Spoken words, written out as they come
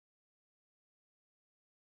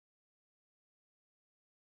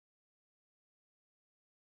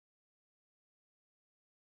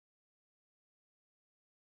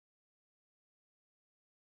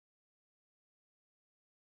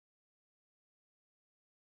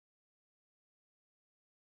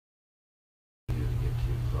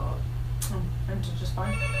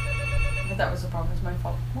fine. But that was the problem. It was my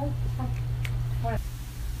fault. Well, whatever.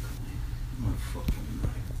 My fucking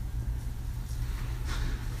knife.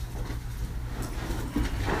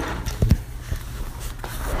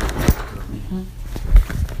 Hmm? You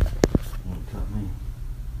want to cut me?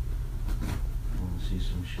 You want to see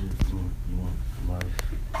some shit? You want life?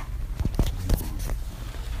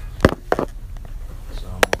 So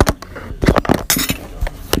I'm gonna do this.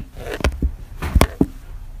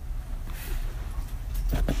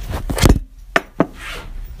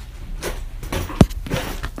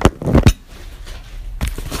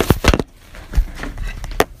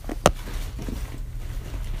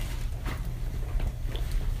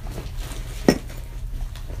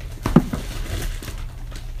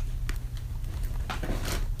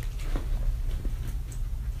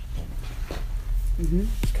 Mm-hmm.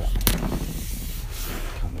 Cut me.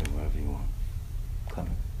 Cut me wherever you want. Cut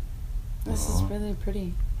me. This is really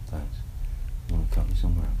pretty. Thanks. You want to cut me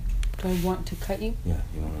somewhere? Do I want to cut you? Yeah.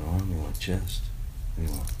 You want an arm? You want a chest? What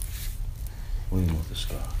do you want? What do you want the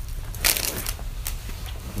scar? What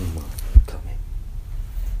do you want? Cut me.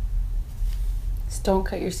 Just don't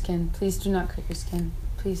cut your skin. Please do not cut your skin.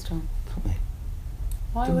 Please don't. Cut me.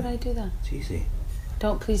 Why would I do that? It's easy.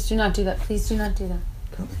 Don't. Please do not do that. Please do not do that.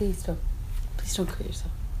 Cut me. Please don't. Please don't cut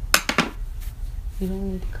yourself. You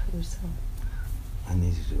don't need to cut yourself. I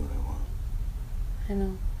need to do what I want. I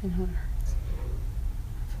know it hurts.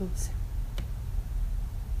 I feel the same.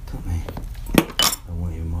 Cut me. I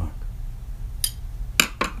want your mark.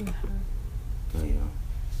 You have it. No, you don't. You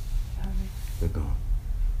have it. They're gone.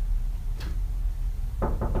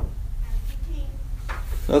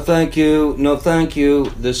 No, thank you. No, thank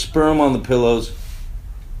you. There's sperm on the pillows.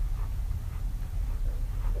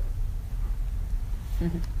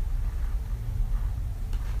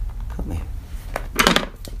 Cut me.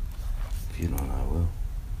 If you don't, I will.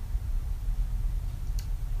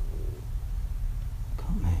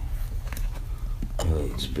 Cut me.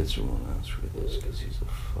 Elliot Spitzer won't answer this because he's a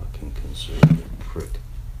fucking conservative prick.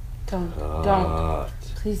 Don't. Cut. Don't.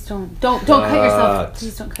 Please don't. Don't cut yourself.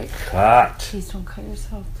 Please don't cut. Cut. Please don't cut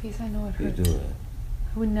yourself. Please, I know it You hurts. do it.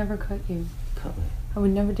 I would never cut you. Cut me. I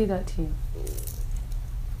would never do that to you.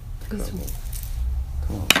 Please Cut me. don't.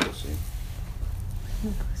 Come on, pussy.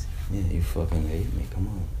 No pussy. Yeah, you fucking hate me. Come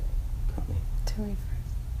on. Cut me. Tell me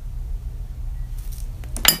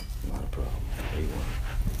first. Not a problem. What do you want?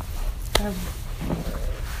 Whatever.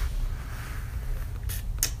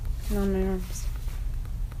 Not on my arms.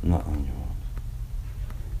 Not on your arms.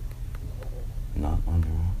 Not on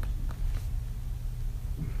your arms.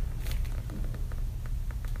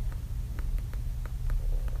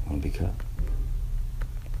 Want to be cut?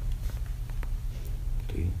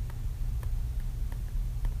 Do you?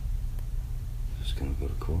 Just gonna go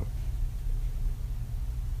to court?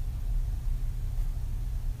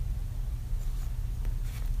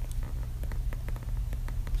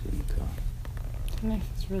 Didn't cut. The knife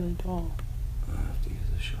is really dull. I have to use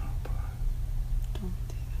a sharp part. Don't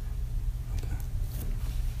do Okay.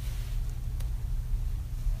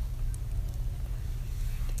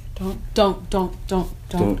 that. Don't.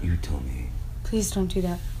 Don't you tell me. Please don't do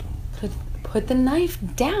that. Don't. Put the knife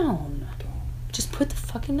down. Don't. Just put the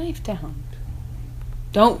fucking knife down.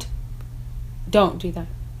 Don't do that.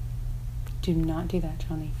 Do not do that,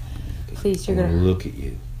 Johnny. Please, you're gonna look at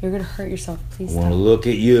you. You're gonna hurt yourself. Please I want stop. to look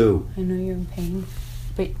at you. I know you're in pain,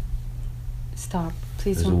 but stop.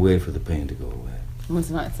 Please There's a don't. way for the pain to go away. Well, it's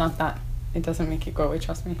not that. It doesn't make it go away.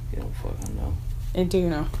 Trust me. You don't fucking know. I do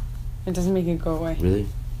know. It doesn't make it go away. Really?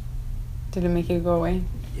 Did it make it go away?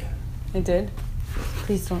 Yeah. It did?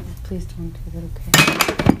 Please don't do that,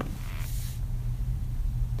 okay?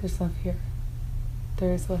 There's love here.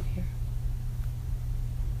 There is love here.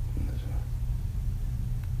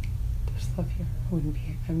 There's love here. I wouldn't be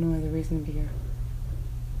here. I have no other reason to be here.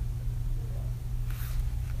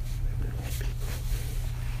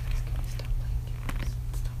 Please, can we stop playing games?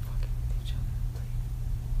 Stop fucking with each other,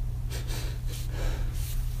 please.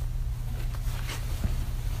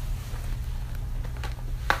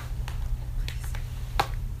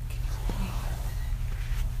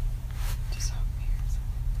 Just help me here.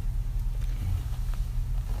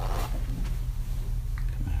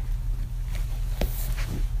 Come here.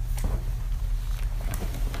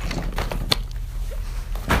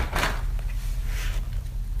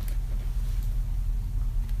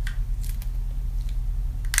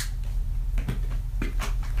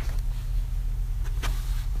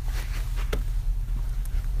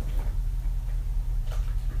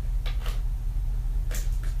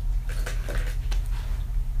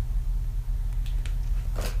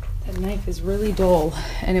 That knife is really dull,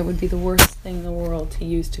 and it would be the worst thing in the world to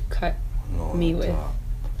use to cut No, me on with. top.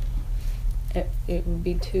 It would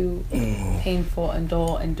be too painful and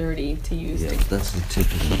dull and dirty to use. Yeah, that's the tip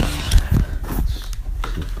of the knife.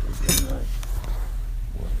 Tip of the knife.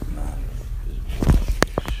 What matters is what.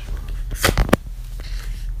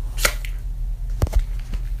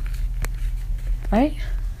 Right?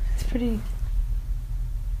 It's pretty.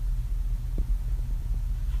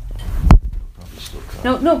 Probably still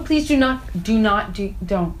cut. No, please don't.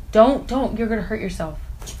 You're gonna hurt yourself.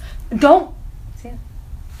 Don't. See it?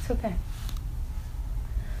 It's okay.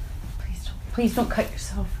 Please don't cut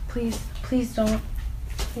yourself. Please don't.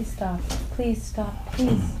 Please stop. Please stop.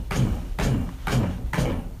 Please.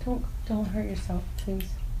 Don't hurt yourself, please.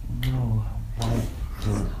 No, I won't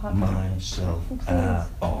hurt Stop. myself Please. at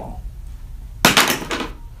all.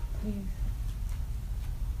 Please.